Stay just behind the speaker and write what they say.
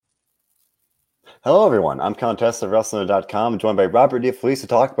Hello, everyone. I'm Contest of Wrestling.com, joined by Robert DeFelice to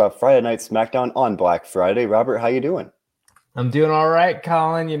talk about Friday Night SmackDown on Black Friday. Robert, how you doing? I'm doing all right,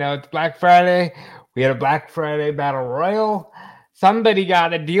 Colin. You know, it's Black Friday. We had a Black Friday Battle Royal. Somebody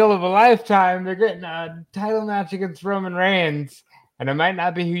got a deal of a lifetime. They're getting a title match against Roman Reigns, and it might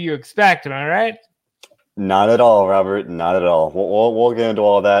not be who you expect. Am I right? Not at all, Robert. Not at all. We'll get into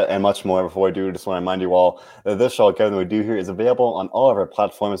all that and much more before we do. Just want to remind you all that this show, everything we do here, is available on all of our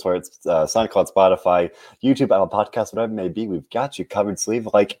platforms, where it's SoundCloud, Spotify, YouTube, Apple Podcasts, whatever it may be. We've got you covered. So leave a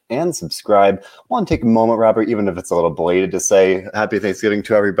like and subscribe. I want to take a moment, Robert, even if it's a little belated, to say Happy Thanksgiving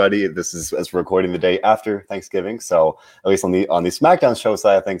to everybody. This is as we're recording the day after Thanksgiving, so at least on the SmackDown show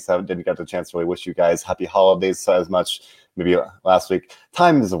side of things, I didn't get the chance to really wish you guys happy holidays as much. Maybe last week.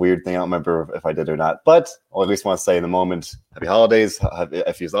 Time is a weird thing. I don't remember if I did or not. But I'll at least want to say in the moment, happy holidays.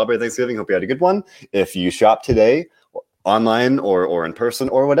 If you celebrate Thanksgiving, hope you had a good one. If you shop today, online or in person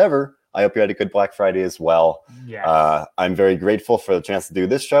or whatever, I hope you had a good Black Friday as well. Yes. I'm very grateful for the chance to do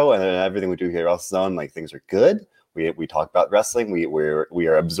this show and everything we do here at WrestleZone. Like, things are good. We talk about wrestling. We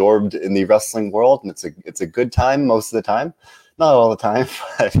are absorbed in the wrestling world, and it's a good time most of the time. Not all the time,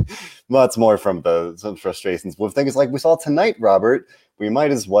 but lots more from some frustrations with things like we saw tonight, Robert. We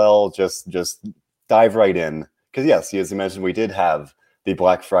might as well just dive right in. Because yes, as you mentioned, we did have the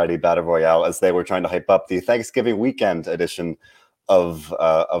Black Friday Battle Royale as they were trying to hype up the Thanksgiving weekend edition of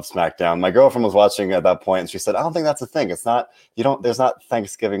SmackDown. My girlfriend was watching at that point, and she said, I don't think that's a thing. It's not, there's not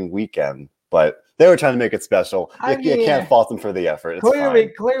Thanksgiving weekend, but they were trying to make it special. You can't fault them for the effort.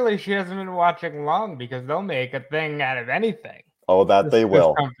 It's clearly she hasn't been watching long, because they'll make a thing out of anything. Oh, they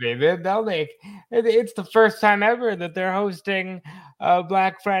will. They'll make it's the first time ever that they're hosting a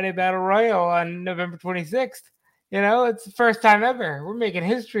Black Friday Battle Royal on November 26th. You know, it's the first time ever. We're making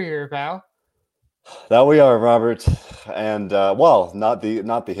history here, pal. That we are, Robert, and not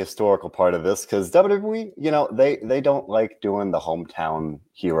the historical part of this, because WWE, they don't like doing the hometown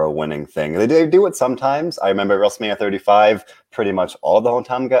hero winning thing. They do it sometimes. I remember WrestleMania 35, pretty much all the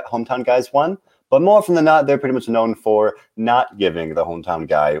hometown guys won. But more often than not, they're pretty much known for not giving the hometown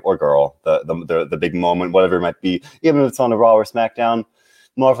guy or girl the big moment, whatever it might be, even if it's on a Raw or SmackDown.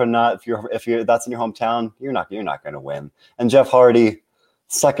 More often than not, if you're that's in your hometown, you're not going to win. And Jeff Hardy,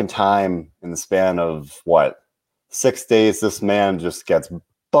 second time in the span of 6 days, this man just gets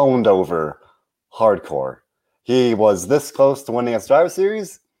boned over hardcore. He was this close to winning a Survivor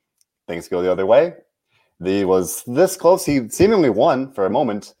Series. Things go the other way. He was this close. He seemingly won for a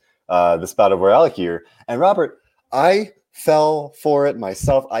moment. This Battle Royale here. And Robert, I fell for it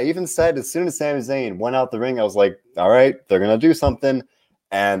myself. I even said, as soon as Sami Zayn went out the ring, I was like, all right, they're going to do something.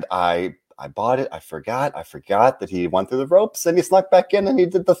 And I bought it. I forgot that he went through the ropes and he snuck back in and he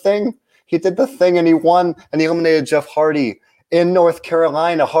did the thing. He did the thing and he won and he eliminated Jeff Hardy in North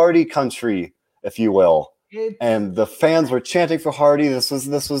Carolina, Hardy country, if you will. And the fans were chanting for Hardy. This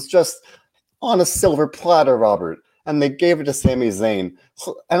was just on a silver platter, Robert. And they gave it to Sami Zayn.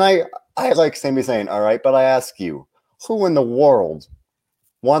 And I like Sami Zayn, all right, but I ask you, who in the world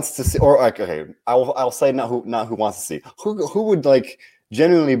wants to see, or okay, I'll say not who wants to see, who would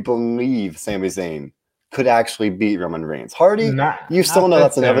genuinely believe Sami Zayn could actually beat Roman Reigns? Hardy, you still know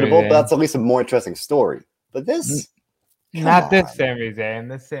that's inevitable, but that's at least a more interesting story. But this, this Sami Zayn.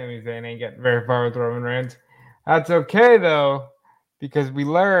 This Sami Zayn ain't getting very far with Roman Reigns. That's okay though, because we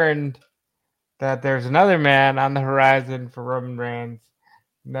learned that there's another man on the horizon for Roman Reigns,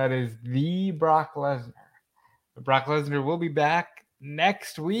 and that is the Brock Lesnar. Brock Lesnar will be back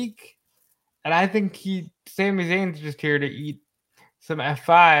next week, and I think Sami Zayn's just here to eat some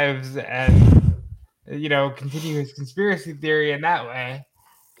F5s and, continue his conspiracy theory in that way.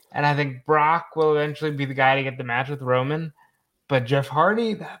 And I think Brock will eventually be the guy to get the match with Roman. But Jeff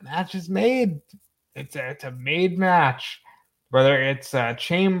Hardy, that match is made. It's a made match. Whether it's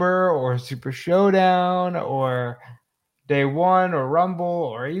Chamber or Super Showdown or Day One or Rumble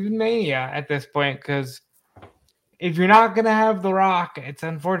or even Mania at this point, because if you're not going to have The Rock, it's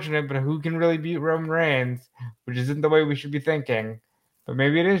unfortunate, but who can really beat Roman Reigns, which isn't the way we should be thinking. But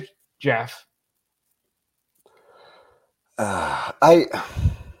maybe it is Jeff. I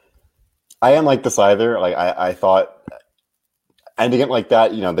am like this either. I thought ending it like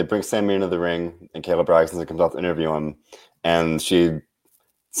that, they bring Sami into the ring and Kayla Braxton comes out to interview him. And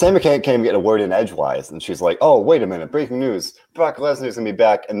Sami can't even get a word in edgewise. And she's like, oh, wait a minute, breaking news. Brock Lesnar's going to be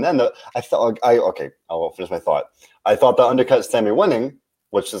back. And then I thought, I'll finish my thought. I thought the undercut Sami winning,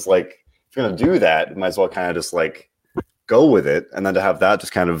 which is if you're going to do that, you might as well kind of just go with it. And then to have that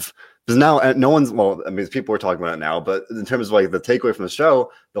just kind of, because now no one's, people are talking about it now, but in terms of the takeaway from the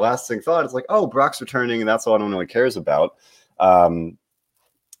show, the last thing thought is oh, Brock's returning and that's all anyone really cares about.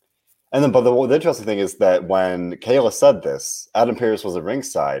 And then, but the interesting thing is that when Kayla said this, Adam Pearce was at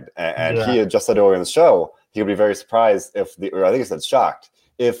ringside, and he had just said earlier in the show he would be very surprised if or I think he said shocked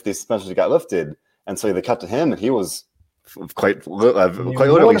if the suspension got lifted. And so they cut to him, and he was quite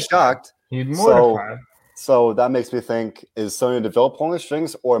literally shocked. He's mortified. So that makes me think: is Sonya Deville pulling the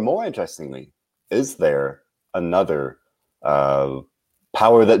strings, or more interestingly, is there another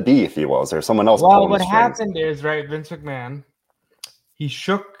power that be, if you will? Is there someone else? Well, what happened is, right, Vince McMahon, he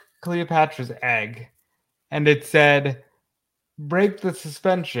shook Cleopatra's egg, and it said, "Break the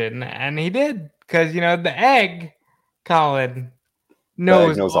suspension," and he did, because the egg, Colin,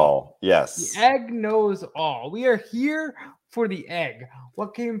 knows all. Yes, the egg knows all. We are here for the egg.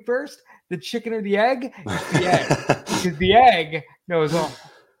 What came first, the chicken or the egg? It's the egg, because the egg knows all.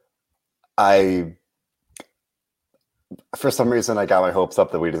 For some reason, I got my hopes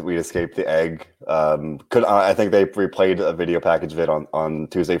up that we'd escape the egg. I think they replayed a video package of it on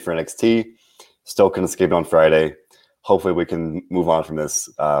Tuesday for NXT. Still couldn't escape it on Friday. Hopefully, we can move on from this.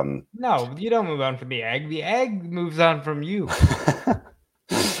 No, you don't move on from the egg. The egg moves on from you.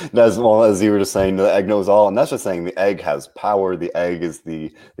 As well as you were just saying, the egg knows all, and that's just saying the egg has power. The egg is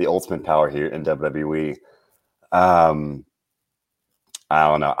the ultimate power here in WWE. I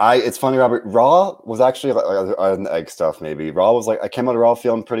don't know. It's funny, Robert. Raw was actually on the egg stuff. Maybe Raw was I came out of Raw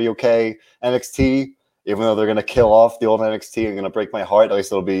feeling pretty okay. NXT, even though they're gonna kill off the old NXT and gonna break my heart, at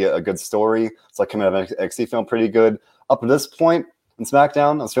least it'll be a good story. So I came out of NXT feeling pretty good. Up to this point in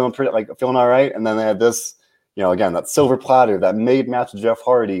SmackDown, I was feeling feeling all right. And then they had this, again, that silver platter that made match with Jeff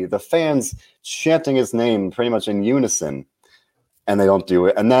Hardy. The fans chanting his name pretty much in unison. And they don't do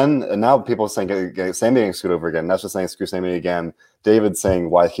it. And now people are saying Sami getting screwed over again. That's just saying screw Sami again. David saying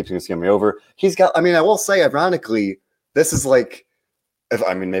why he keeps screwing me over. He's got. I will say, ironically, this is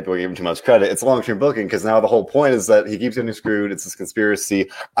maybe we're giving too much credit. It's long-term booking because now the whole point is that he keeps getting screwed. It's this conspiracy.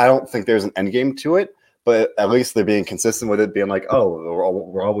 I don't think there's an end game to it, but at least they're being consistent with it, being like, oh,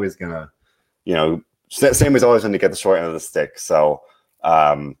 we're always gonna, Sami's always going to get the short end of the stick. So.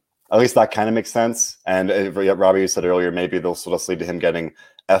 At least that kind of makes sense. And Robbie, you said earlier, maybe they'll sort of lead to him getting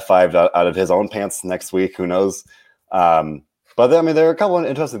F5'd out of his own pants next week. Who knows? But there are a couple of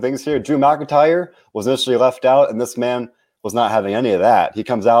interesting things here. Drew McIntyre was initially left out, and this man was not having any of that. He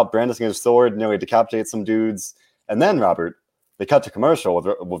comes out, brandishing his sword, nearly decapitates some dudes. And then, Robert, they cut to commercial with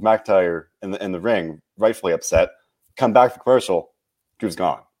McIntyre in the ring, rightfully upset. Come back to commercial, Drew's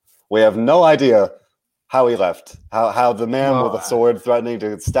gone. We have no idea how he left, how the man with a sword threatening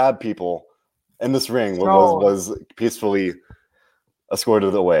to stab people in this ring was peacefully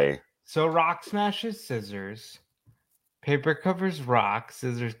escorted away. So Rock smashes scissors, paper covers rock,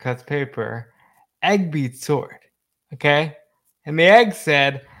 scissors cuts paper, egg beats sword. Okay? And the egg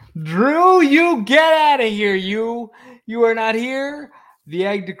said, Drew, you get out of here, you are not here. The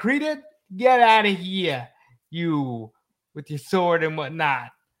egg decreed it. Get out of here, you with your sword and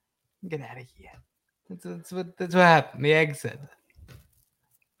whatnot. Get out of here. That's what happened. The egg said.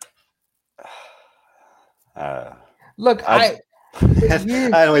 Look, I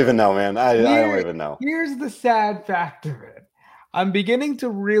don't even know, man. I don't even know. Here's the sad fact of it. I'm beginning to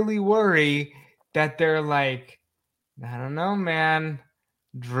really worry that they're like, I don't know, man.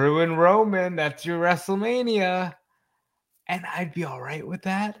 Drew and Roman, that's your WrestleMania. And I'd be all right with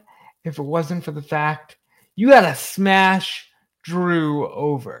that if it wasn't for the fact you got to smash Drew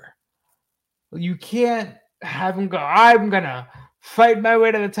over. You can't have him go, I'm going to fight my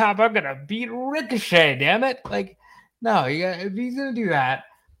way to the top. I'm going to beat Ricochet, damn it. No, if he's going to do that,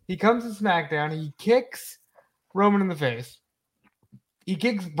 he comes to SmackDown, he kicks Roman in the face. He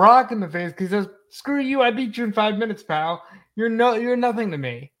kicks Brock in the face because he says, screw you, I beat you in 5 minutes, pal. You're nothing to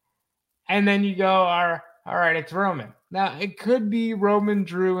me. And then you go, all right, it's Roman. Now, it could be Roman,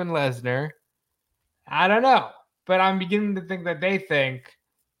 Drew, and Lesnar. I don't know. But I'm beginning to think that they think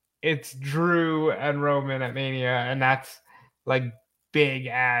it's Drew and Roman at Mania, and that's big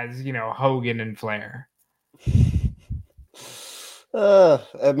as, Hogan and Flair.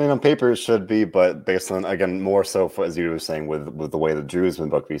 On paper it should be, but based on, again, more so as you were saying with the way that Drew's been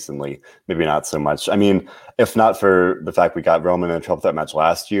booked recently, maybe not so much. If not for the fact we got Roman in a triple threat match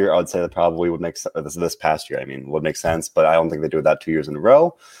last year, I would say that probably would make sense. This past year, would make sense, but I don't think they do that 2 years in a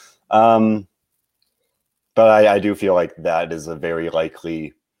row. But I do feel like that is a very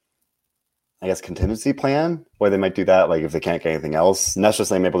likely, I guess, contingency plan where they might do that, if they can't get anything else. And that's just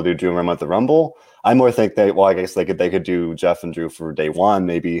them able to do Drew and Roman at the Rumble. I more think I guess they could do Jeff and Drew for day one.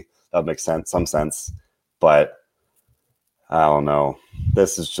 Maybe that would make some sense. But I don't know.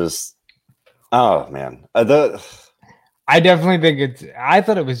 This is just, oh man. I definitely think I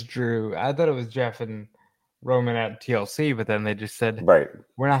thought it was Drew. I thought it was Jeff and Roman at TLC, but then they just said, right,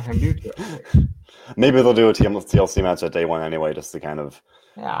 we're not going to do TLC. Maybe they'll do a TLC match at day one anyway, just to kind of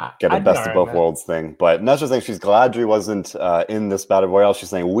get a best of both worlds thing. But Nestor's saying she's glad Drew wasn't in this battle royale. She's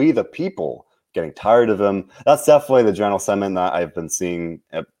saying we the people getting tired of him. That's definitely the general sentiment that I've been seeing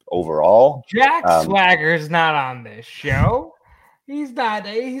overall. Jack Swagger's not on this show. He's not.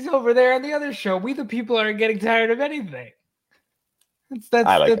 He's over there on the other show. We the people are getting tired of anything.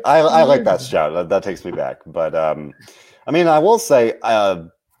 I like that shout. That takes me back. But I mean, I will say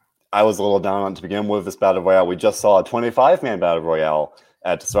I was a little down on to begin with this battle royale. We just saw a 25-man battle royale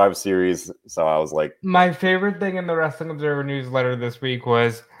at Survivor Series, so I was like, my favorite thing in the Wrestling Observer newsletter this week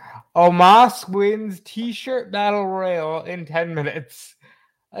was Omos wins T-shirt battle royale in 10 minutes.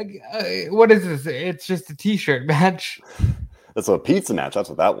 What is this? It's just a T-shirt match. That's a pizza match. That's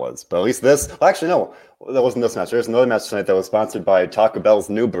what that was. But at least this... Well, actually, no. That wasn't this match. There's another match tonight that was sponsored by Taco Bell's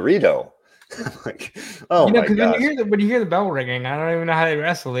new burrito. Like, oh my gosh. When you hear the bell ringing, I don't even know how they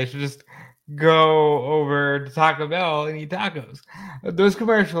wrestle. They should just go over to Taco Bell and eat tacos. Those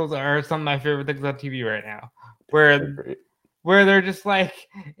commercials are some of my favorite things on TV right now. Where they're just like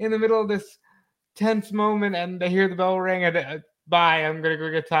in the middle of this tense moment and they hear the bell ring and bye, I'm going to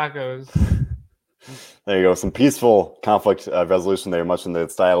go get tacos. There you go. Some peaceful conflict resolution there, much in the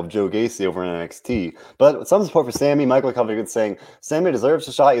style of Joe Gacy over in NXT. But some support for Sammy. Michael Covington saying Sammy deserves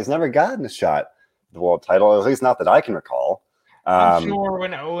a shot. He's never gotten a shot at the world title, at least not that I can recall. I'm sure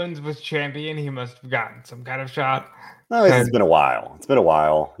when Owens was champion, he must have gotten some kind of shot. No, it's been a while. It's been a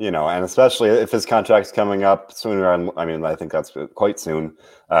while, and especially if his contract's coming up sooner. I mean, I think that's quite soon.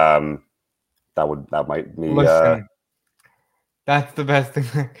 That might be. Listen. That's the best thing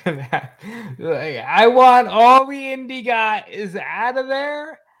that could happen. I want all the indie guys out of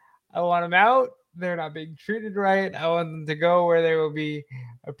there. I want them out. They're not being treated right. I want them to go where they will be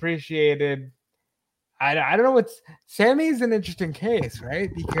appreciated. I don't know Sammy's an interesting case, right?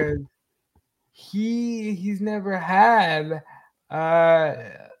 Because he's never had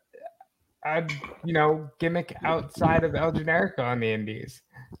a gimmick outside of El Generico on the indies.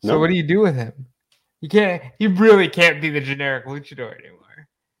 So What do you do with him? He really can't be the generic luchador anymore.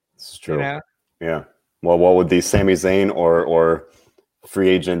 It's true. Yeah. Well, what would the Sami Zayn or free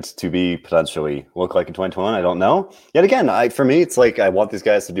agent to be potentially look like in 2021? I don't know. Yet again, for me, it's like I want these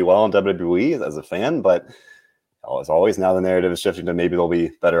guys to do well in WWE as a fan, but as always, now the narrative is shifting to maybe they'll be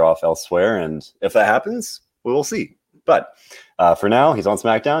better off elsewhere. And if that happens, we will see. But for now, he's on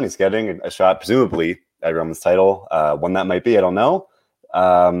SmackDown. He's getting a shot, presumably, at Roman's title. When that might be, I don't know.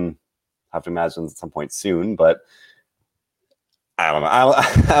 Have to imagine at some point soon, but I don't know.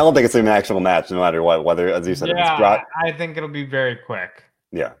 I don't think it's an actual match, no matter what. Whether, as you said, it's Brock. I think it'll be very quick.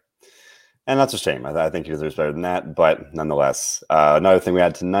 Yeah, and that's a shame. I think he deserves better than that, but nonetheless, another thing we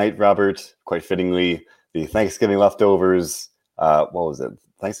had tonight, Robert, quite fittingly, the Thanksgiving leftovers. What was it?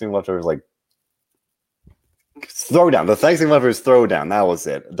 Thanksgiving leftovers, like throwdown. The Thanksgiving leftovers throwdown. That was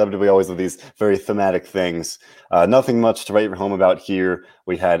it. WWE always have these very thematic things. Nothing much to write home about here.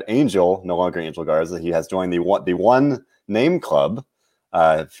 We had Angel, no longer Angel Garza. He has joined the One Name Club,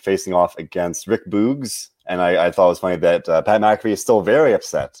 facing off against Rick Boogs. And I thought it was funny that Pat McAfee is still very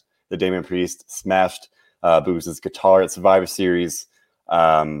upset that Damian Priest smashed Boogs' guitar at Survivor Series.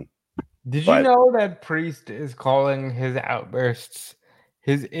 Did you know that Priest is calling his outbursts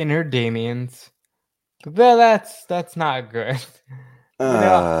his inner Damians? That's not good.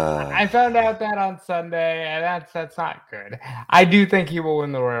 I found out that on Sunday, and that's not good. I do think he will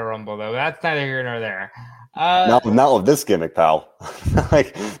win the Royal Rumble, though. That's neither here nor there. Not with this gimmick, pal.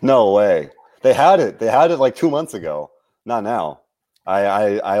 Like, no way. They had it like 2 months ago. Not now.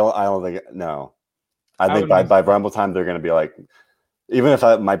 I don't think. No. I think by Rumble time they're going to be like, even if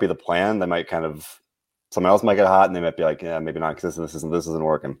that might be the plan, they might someone else might get hot, and they might be like, yeah, maybe not because this isn't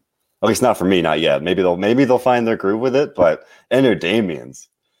working. At least not for me, not yet. Maybe they'll find their groove with it, but enter Damian's.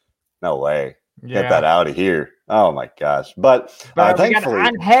 No way. Get that out of here. Oh my gosh. But thankfully, we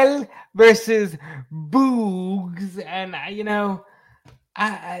got Angel versus Boogs, and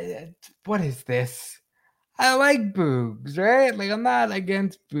what is this? I like Boogs, right? Like, I'm not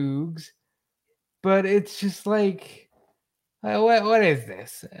against Boogs, but it's just like, what is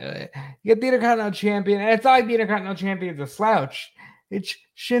this? You get the Intercontinental Champion, and it's not like the Intercontinental Champion's a slouch. It's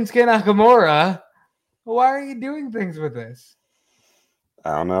Shinsuke Nakamura. Why are you doing things with this?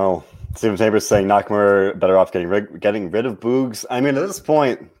 I don't know. Steven Chambers saying Nakamura better off getting rid of Boogs. I mean, at this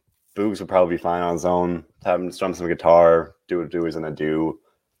point, Boogs would probably be fine on his own. Have him strum some guitar, do what he's going to do.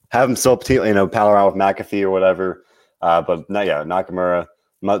 Have him still, pal around with McAfee or whatever. But Nakamura,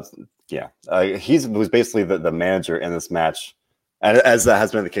 he was basically the manager in this match, as that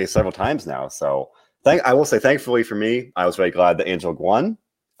has been the case several times now. So I will say, thankfully for me, I was very glad that Angel won.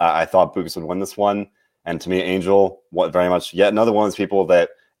 I thought Boogs would win this one, and to me, Angel, very much yet another one of those people that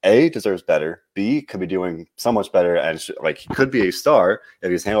A, deserves better, B, could be doing so much better, and he could be a star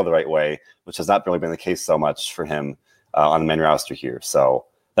if he's handled the right way, which has not really been the case so much for him on the main roster here. So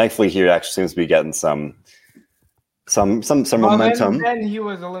thankfully, here it actually seems to be getting some momentum. Then he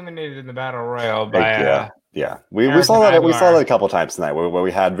was eliminated in the battle royal by Yeah, we saw that. We saw that a couple of times tonight, where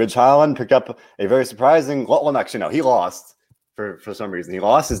we had Ridge Holland pick up a very surprising. Well, actually, no, he lost for some reason. He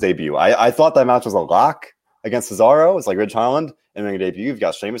lost his debut. I thought that match was a lock against Cesaro. It's like Ridge Holland in ring debut. You've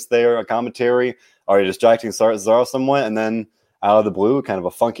got Sheamus there, a commentary, already distracting Cesaro somewhat, and then out of the blue, kind of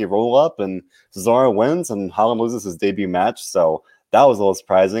a funky roll up, and Cesaro wins, and Holland loses his debut match. So that was a little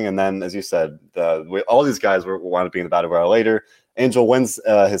surprising. And then, as you said, all these guys wound up being in the battle royal later. Angel wins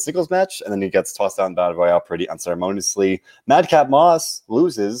his singles match, and then he gets tossed out in Battle Royale pretty unceremoniously. Madcap Moss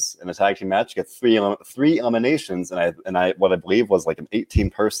loses in a tag team match, gets three eliminations, and I what I believe was like an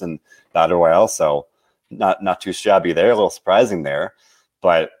 18-person Battle Royale, so not too shabby there. A little surprising there,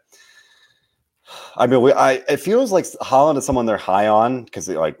 but I mean, it feels like Holland is someone they're high on because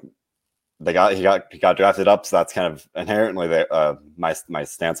he got drafted up, so that's kind of inherently my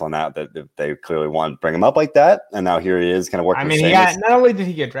stance on that they clearly want to bring him up like that, and now here he is kind of working. I mean, not only did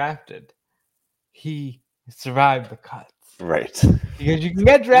he get drafted, he survived the cuts, right? Because you can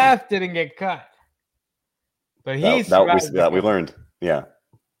get drafted and get cut, but we learned, yeah.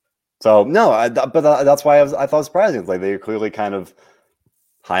 So no, that's why I thought it was surprising. It's like they clearly kind of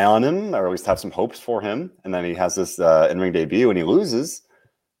high on him, or at least have some hopes for him, and then he has this in-ring debut and he loses.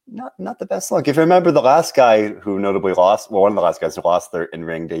 Not the best luck. If you remember the last guy who notably lost, one of the last guys who lost their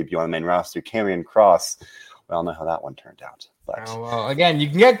in-ring debut on the main roster, Karrion Kross, we all know how that one turned out. But again, you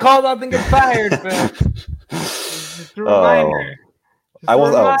can get called up and get fired, but just a reminder.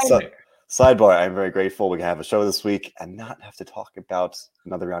 Sidebar, I'm very grateful we can have a show this week and not have to talk about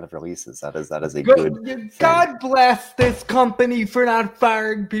another round of releases. That is a good God bless this company for not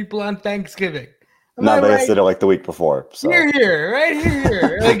firing people on Thanksgiving. No, they did it like the week before. So. Here, right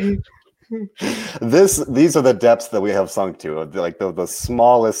here. These are the depths that we have sunk to, like the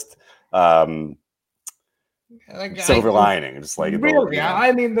smallest silver lining. Just like really,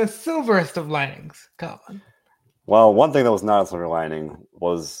 I mean the silverest of linings. Colin. Well, one thing that was not a silver lining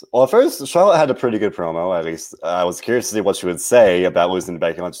was, at first Charlotte had a pretty good promo. At least I was curious to see what she would say about losing to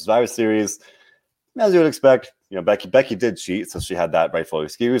Becky Lynch's Survivor Series. As you would expect, Becky did cheat, so she had that rightful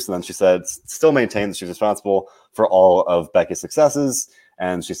excuse. And then she said, still maintained that she's responsible for all of Becky's successes.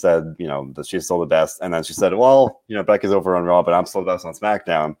 And she said, that she's still the best. And then she said, well, Becky's over on Raw, but I'm still the best on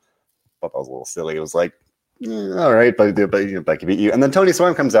SmackDown. I thought that was a little silly. It was like, all right, but Becky beat you. And then Toni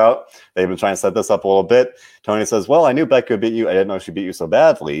Storm comes out. They've been trying to set this up a little bit. Toni says, well, I knew Becky would beat you. I didn't know she beat you so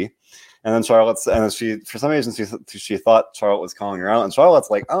badly. And then she, for some reason, she thought Charlotte was calling her out. And Charlotte's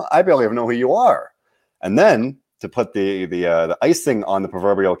like, oh, I barely even know who you are. And then to put the icing on the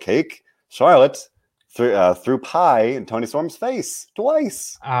proverbial cake, Charlotte threw pie in Toni Storm's face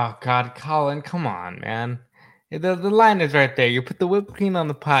twice. Oh God, Colin, come on, man! The line is right there. You put the whipped cream on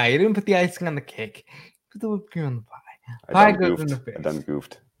the pie. You didn't put the icing on the cake. You put the whipped cream on the pie. Pie goes in the face. I done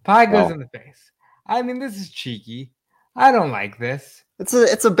goofed. Pie goes in the face. I mean, this is cheeky. I don't like this. It's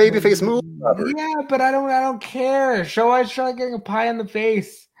a babyface move. Yeah, but I don't care. Show Charlotte getting a pie in the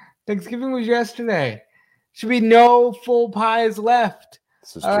face. Thanksgiving was yesterday. Should be no full pies left.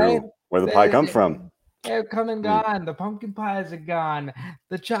 This is true. Right? Where the pie come from? They're come and gone. The pumpkin pies are gone.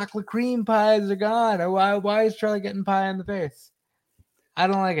 The chocolate cream pies are gone. Why is Charlie getting pie in the face? I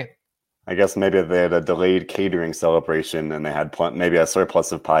don't like it. I guess maybe they had a delayed catering celebration and they had maybe a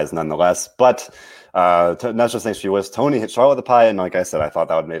surplus of pies nonetheless. But not just saying she was, Toni hit Charlotte the pie, and like I said, I thought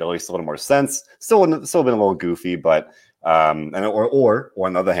that would make at least a little more sense. Still been a little goofy, but or on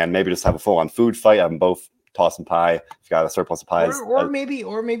the other hand, maybe just have a full on food fight, have them both tossing pie. If you got a surplus of pies, or maybe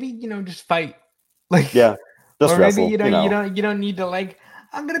just fight. Like just or wrestle, maybe you don't need to like.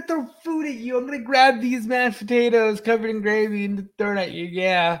 I'm gonna throw food at you. I'm gonna grab these mashed potatoes covered in gravy and throw it at you.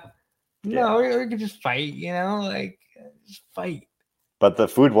 Yeah. No, or you could just fight. Just fight. But the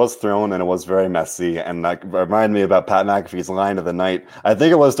food was thrown and it was very messy, and that reminded me about Pat McAfee's line of the night. I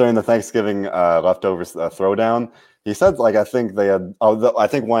think it was during the Thanksgiving leftovers throwdown. He said, I think they had. I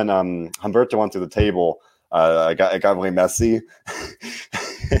think when Humberto went through the table, it got really messy,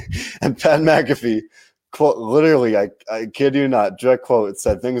 and Pat McAfee, quote, literally, I kid you not, direct quote, it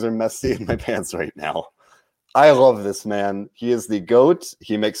said, "Things are messy in my pants right now." I love this man. He is the GOAT.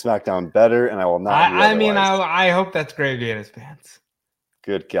 He makes SmackDown better, and I will not. I hope that's gravy in his pants.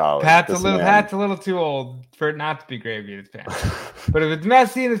 Good golly. Pat's a little too old for it not to be gravy in his pants. But if it's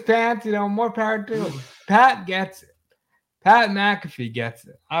messy in his pants, more power to him. Pat gets it. Pat McAfee gets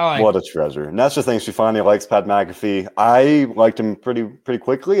it. What a treasure. And that's the thing. She finally likes Pat McAfee. I liked him pretty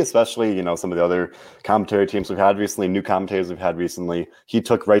quickly, especially, some of the other commentary teams we've had recently, new commentators we've had recently. He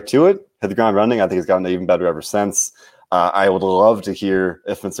took right to it, hit the ground running. I think he's gotten even better ever since. I would love to hear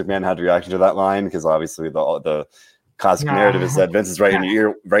if Vince McMahon had a reaction to that line, because obviously the classic narrative is that Vince is right in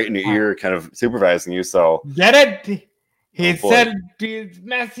your ear, kind of supervising you. So get it? He said he's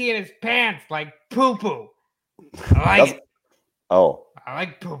messy in his pants like poo-poo. I like it. Oh. I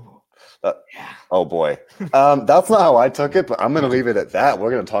like poo-poo. Oh, boy. That's not how I took it, but I'm going to leave it at that.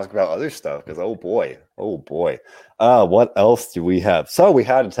 We're going to talk about other stuff because, oh, boy. What else do we have? So we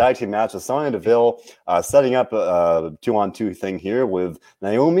had a tag team match with Sonya Deville setting up a 2-on-2 thing here with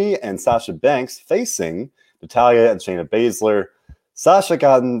Naomi and Sasha Banks facing Natalya and Shayna Baszler. Sasha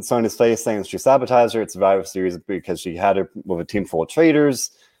got in Sonya's face saying she sabotaged her at Survivor Series because she had her with a team full of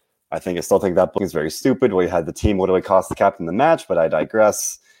traitors. I still think that booking is very stupid. We had the team literally cost the captain the match, but I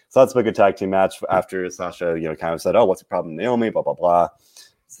digress. So that's a good tag team match after Sasha, kind of said, oh, what's the problem, Naomi, blah, blah, blah.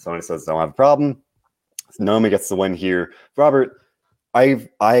 Sonya says, don't have a problem. Naomi gets the win here. Robert,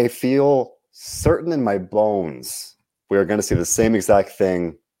 I feel certain in my bones we're going to see the same exact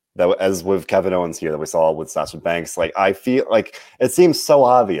thing as with Kevin Owens here that we saw with Sasha Banks. Like, I feel like it seems so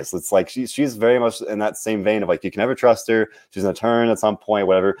obvious. It's like she's very much in that same vein of like, you can never trust her. She's going to turn at some point,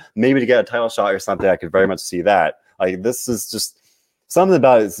 whatever. Maybe to get a title shot or something, I could very much see that. Like, this is just something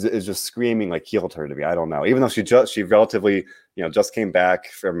about it is just screaming like heel turn to me. I don't know. Even though she relatively, just came back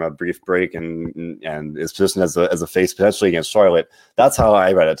from a brief break and is positioned as a face potentially against Charlotte. That's how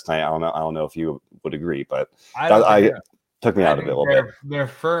I read it tonight. I don't know if you would agree, but took me out of it a little bit. They're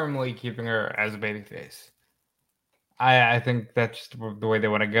firmly keeping her as a babyface. I think that's just the way they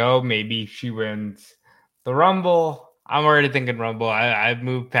want to go. Maybe she wins the Rumble. I'm already thinking Rumble. I've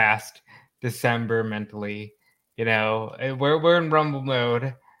moved past December mentally. We're in Rumble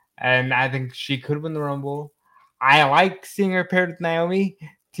mode, and I think she could win the Rumble. I like seeing her paired with Naomi.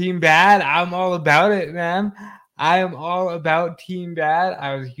 Team Bad, I'm all about it, man. I am all about Team Bad.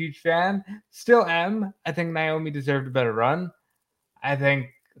 I was a huge fan. Still am. I think Naomi deserved a better run. I think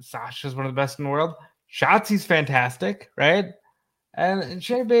Sasha's one of the best in the world. Shotzi's fantastic, right? And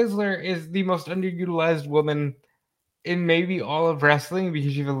Shayna Baszler is the most underutilized woman in maybe all of wrestling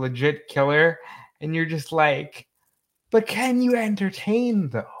because she's a legit killer. And you're just like, but can you entertain,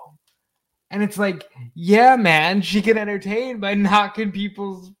 though? And it's like, yeah, man, she can entertain by knocking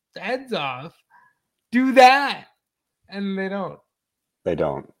people's heads off. Do that. And they don't.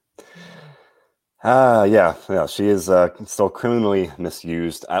 Yeah. She is still criminally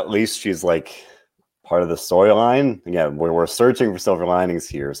misused. At least she's like part of the storyline. Again, we're searching for silver linings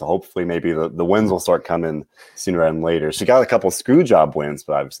here. So hopefully maybe the wins will start coming sooner rather than later. She got a couple screw job wins,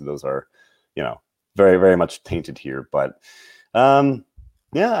 but obviously those are, very, very much tainted here. But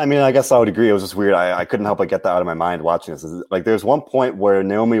yeah, I guess I would agree. It was just weird. I couldn't help but get that out of my mind watching this. Like, there's one point where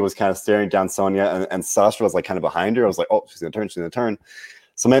Naomi was kind of staring down Sonya, and Sasha was like kind of behind her. I was like, oh, she's gonna turn.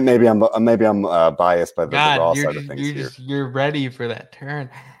 So maybe I'm biased by the Raw side of things. You're ready for that turn,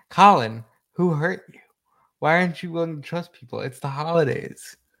 Colin. Who hurt you? Why aren't you willing to trust people? It's the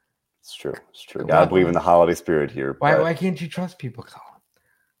holidays. It's true. Gotta believe in the holiday spirit here. Why can't you trust people, Colin?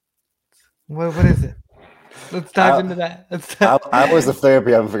 What is it? Let's dive into that. Hours of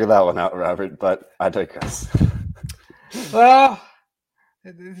therapy, I haven't figured that one out, Robert, but I digress. Well,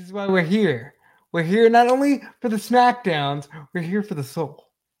 this is why we're here. We're here not only for the SmackDowns, we're here for the soul.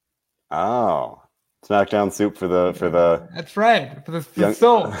 Oh, SmackDown soup for the. That's right, for the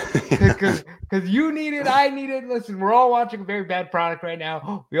soul. Because you need it, I need it. Listen, we're all watching a very bad product right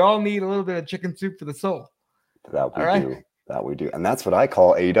now. We all need a little bit of chicken soup for the soul. That we do. And that's what I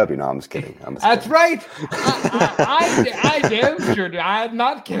call AEW. No, I'm just kidding. That's right. I damn sure do. I'm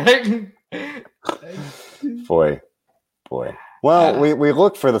not kidding. Boy. Well, we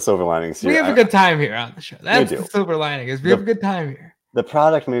look for the silver linings here. We have a good time here on the show. That's the silver lining is we have a good time here. The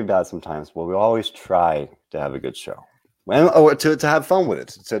product may be bad sometimes, but we always try to have a good show. And to have fun with it,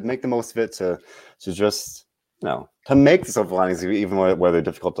 to make the most of it, to just, to make the silver linings even where they're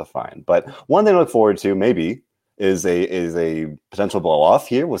difficult to find. But one thing to look forward to, maybe, is a potential blow off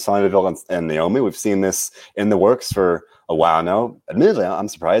here with Sonya Deville and Naomi. We've seen this in the works for a while now. Admittedly, I'm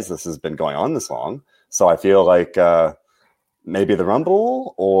surprised this has been going on this long. So I feel like maybe the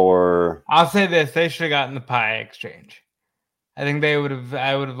Rumble, or I'll say this: they should have gotten the pie exchange. I think I would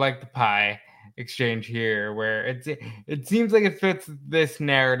have liked the pie exchange here, where it seems like it fits this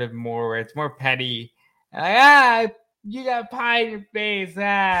narrative more, where it's more petty. You got pie in your face.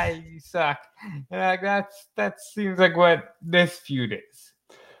 You suck. That seems like what this feud is.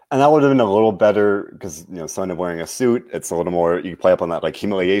 And that would have been a little better because Sonya wearing a suit. It's a little more. You play up on that like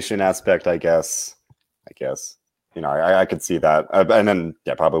humiliation aspect, I guess. I could see that, and then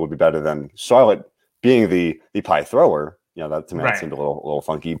probably would be better than Charlotte being the pie thrower. That to me that seemed a little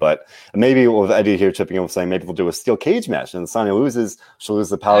funky, but maybe with Eddie here chipping in, saying maybe we'll do a steel cage match, and Sonya loses, she'll lose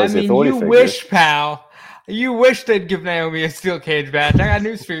the power as the authority figure. You wish, pal. You wish they'd give Naomi a steel cage match. I got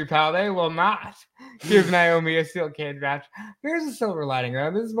news for you, pal. They will not give Naomi a steel cage match. Here's a silver lining,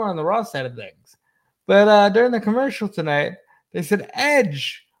 though. This is more on the Raw side of things. But during the commercial tonight, they said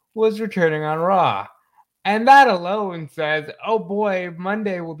Edge was returning on Raw. And that alone says, oh boy,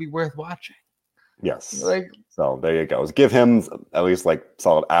 Monday will be worth watching. Yes. So there you go. Let's give him at least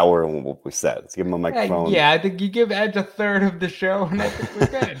solid hour and what we said. Let's give him a microphone. Yeah, I think you give Edge a third of the show and I think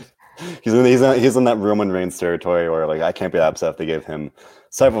we're good. He's in that Roman Reigns territory where I can't be that upset if they give him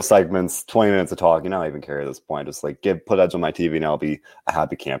several segments, 20 minutes of talk. I don't even care at this point. Just put Edge on my TV and I'll be a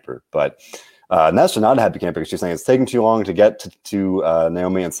happy camper. But Nessa not a happy camper because she's saying it's taking too long to get to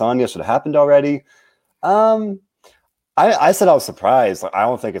Naomi and Sonya. Should have happened already. I said I was surprised. I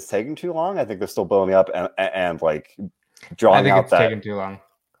don't think it's taking too long. I think they're still building up and drawing out that. I think it's taking too long.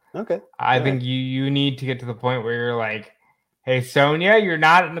 Okay. I think you need to get to the point where you're like, hey, Sonya, you're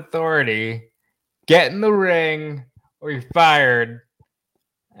not an authority. Get in the ring or you're fired.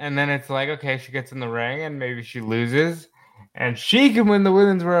 And then it's okay, she gets in the ring and maybe she loses. And she can win the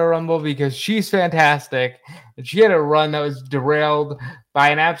Women's Royal Rumble because she's fantastic. And she had a run that was derailed by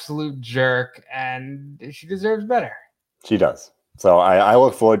an absolute jerk. And she deserves better. She does. So I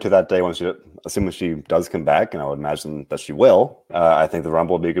look forward to that day assuming she does come back, and I would imagine that she will. I think the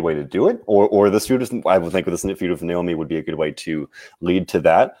Rumble would be a good way to do it. Or this feud, I would think this feud with Naomi would be a good way to lead to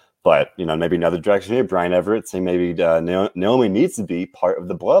that. But, maybe another direction here. Brian Everett saying maybe Naomi needs to be part of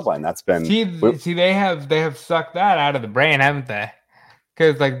the bloodline. That's been... See, they have sucked that out of the brain, haven't they?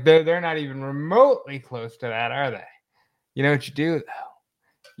 Because, they're not even remotely close to that, are they? You know what you do, though?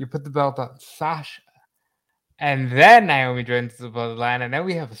 You put the belt on Sasha. And then Naomi joins the bloodline, and then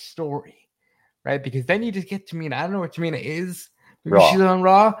we have a story, right? Because then you just get Tamina. I don't know what Tamina is. Maybe she's on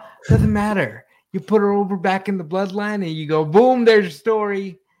Raw. Doesn't matter. You put her over back in the bloodline, and you go, boom, there's a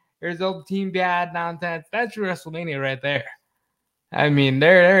story. There's old Team Bad nonsense. That's your WrestleMania right there. I mean,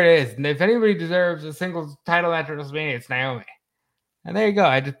 there it is. And if anybody deserves a single title match at WrestleMania, it's Naomi. And there you go.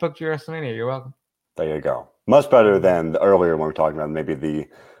 I just booked your WrestleMania. You're welcome. There you go. Much better than earlier when we were talking about maybe the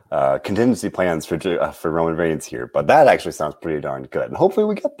contingency plans for Roman Reigns here, but that actually sounds pretty darn good, and hopefully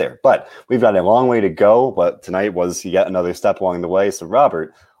we get there. But we've got a long way to go, but tonight was yet another step along the way. So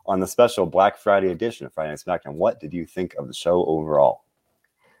Robert, on the special Black Friday edition of Friday Night SmackDown, what did you think of the show overall?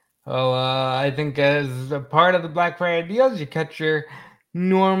 Well, I think as a part of the Black Friday deals, you cut your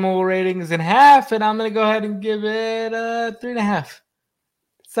normal ratings in half, and I'm going to go ahead and give it 3.5.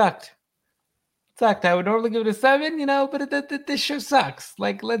 Sucked. I would normally give it a 7, but this show sucks.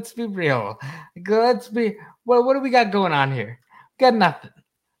 Let's be real. What do we got going on here? Got nothing.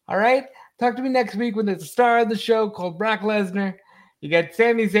 All right? Talk to me next week when there's a star of the show called Brock Lesnar. You got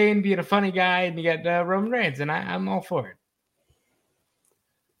Sami Zayn being a funny guy, and you got Roman Reigns, and I'm all for it.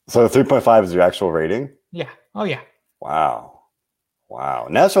 So 3.5 is your actual rating? Yeah. Oh, yeah. Wow.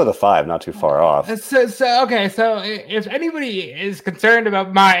 Now it's the 5, not too far off. So if anybody is concerned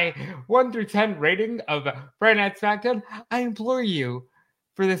about my 1 through 10 rating of Friday Night SmackDown, I implore you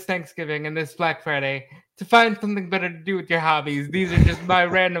for this Thanksgiving and this Black Friday to find something better to do with your hobbies. These are just my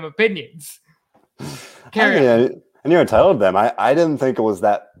random opinions. And you're entitled to them. I didn't think it was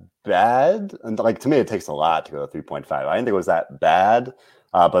that bad. And to me, it takes a lot to go to 3.5. I didn't think it was that bad.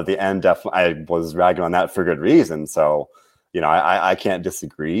 But at the end, definitely, I was ragging on that for good reason. So, I can't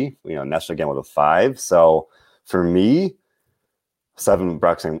disagree. Nessa again with a 5. So for me, 7.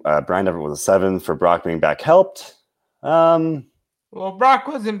 Brian Everett was a 7 for Brock being back helped. Well, Brock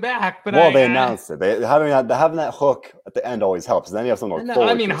wasn't back, but they announced it. Having that hook at the end always helps. And then you have something to look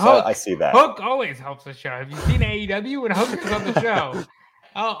forward to. Hook. I see that. Hook always helps the show. Have you seen AEW when Hook is on the show?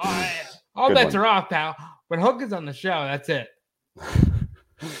 All bets are off, pal. When Hook is on the show, that's it.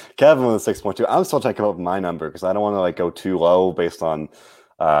 Kevin with a 6.2. I'm still trying to come up with my number because I don't want to go too low based on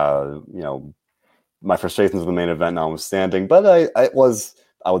my frustrations with the main event notwithstanding. But I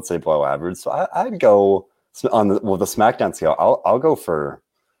would say below average. So I'd go with the SmackDown scale. I'll go for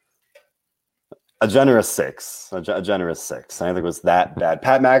a generous 6. A generous 6. I don't think it was that bad.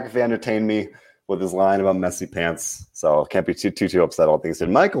 Pat McAfee entertained me with his line about messy pants, so can't be too upset. All things did.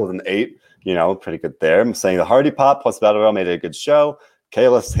 Michael with an 8. Pretty good there. I'm saying the Hardy Pop plus Battle Royale made it a good show.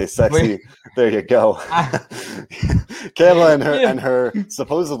 Kayla, stay sexy. There you go. Kayla and her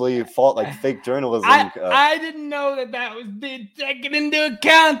supposedly fake journalism. I didn't know that was being taken into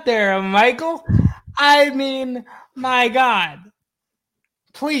account there, Michael. I mean, my God.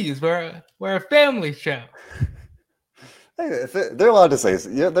 Please, we're a family show. They're allowed to say,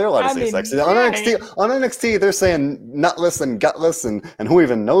 they're allowed to say sexy. On NXT, they're saying nutless and gutless, and who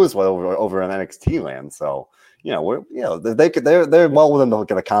even knows what over in NXT land. So they're well within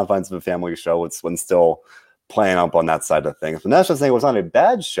the confines of a family show. It's when still playing up on that side of things. But that's just saying it was not a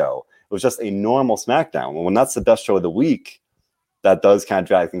bad show. It was just a normal SmackDown. When that's the best show of the week, that does kind of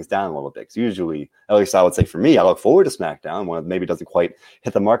drag things down a little bit. Because usually, at least I would say for me, I look forward to SmackDown when it maybe doesn't quite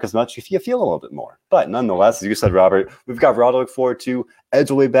hit the mark as much. You feel a little bit more. But nonetheless, as you said, Robert, we've got Raw to look forward to.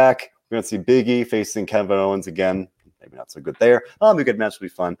 Edge will be back. We're going to see Big E facing Kevin Owens again. Maybe not so good there. A good match will be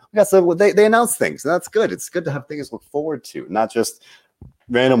fun. They announce things, and that's good. It's good to have things to look forward to, not just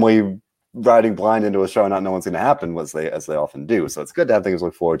randomly riding blind into a show and not know what's going to happen as they often do. So it's good to have things to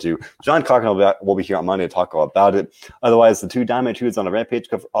look forward to. John Cochran will be here on Monday to talk all about it. Otherwise, the two Dynamite Tudes on the Rampage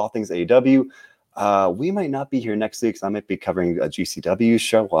cover all things AEW. We might not be here next week because I might be covering a GCW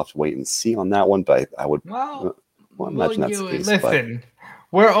show. We'll have to wait and see on that one, but I would imagine that's the case. Listen,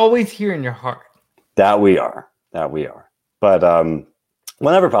 we're always here in your heart. That we are. But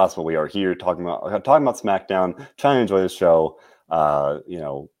whenever possible, we are here talking about SmackDown, trying to enjoy the show.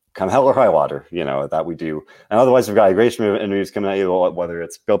 Come hell or high water, that we do. And otherwise, we've got a great stream of interviews coming at you, whether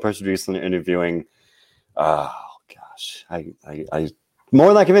it's Bill Purchase interviewing. Oh gosh, I more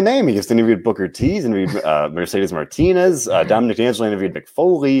than I can even name. He just interviewed Booker T. He's interviewed Mercedes Martinez. Dominic D'Angelo interviewed Mick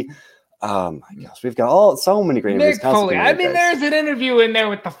Foley. Oh my gosh, we've got so many great interviews. Mick Foley. I mean, there's an interview in there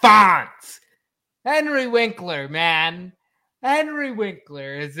with the Fonts. Henry Winkler, man. Henry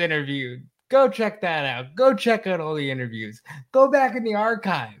Winkler is interviewed. Go check that out. Go check out all the interviews. Go back in the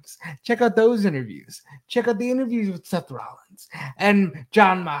archives. Check out those interviews. Check out the interviews with Seth Rollins and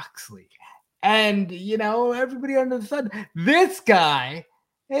Jon Moxley. And, everybody under the sun. This guy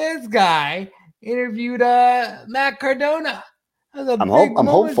interviewed Matt Cardona. I'm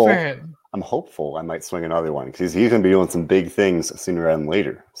hopeful. For him. I'm hopeful I might swing another one because he's going to be doing some big things sooner rather than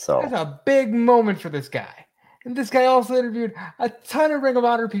later. So that's a big moment for this guy. And this guy also interviewed a ton of Ring of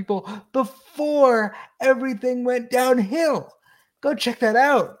Honor people before everything went downhill. Go check that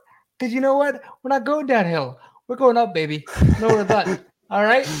out. Because you know what? We're not going downhill. We're going up, baby. Nowhere but. All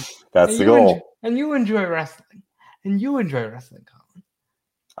right? That's the goal. And you enjoy wrestling. Colin.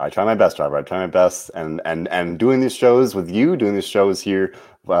 I try my best, Robert. I try my best. And doing these shows with you, doing these shows here,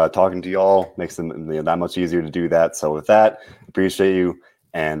 talking to y'all makes them that much easier to do that. So with that, appreciate you.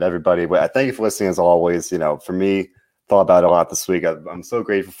 And everybody, I thank you for listening as always. For me, thought about it a lot this week. I'm so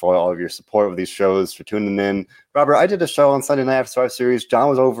grateful for all of your support with these shows, for tuning in. Robert, I did a show on Sunday night after Survivor Series. John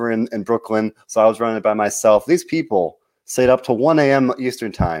was over in Brooklyn, so I was running it by myself. These people stayed up till 1 a.m.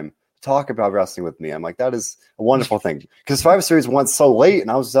 Eastern time to talk about wrestling with me. I'm like, that is a wonderful thing. Because Survivor Series went so late,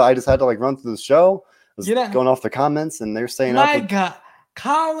 and I just had to run through the show. I was going off the comments, and they're staying up. My God,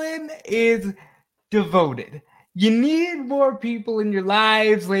 Colin is devoted. You need more people in your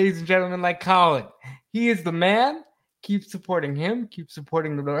lives, ladies and gentlemen, like Colin. He is the man. Keep supporting him. Keep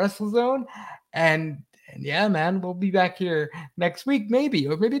supporting the WrestleZone. And yeah, man, we'll be back here next week, maybe,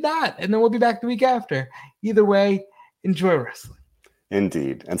 or maybe not. And then we'll be back the week after. Either way, enjoy wrestling.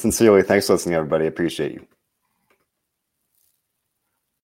 Indeed. And sincerely, thanks for listening, everybody. Appreciate you.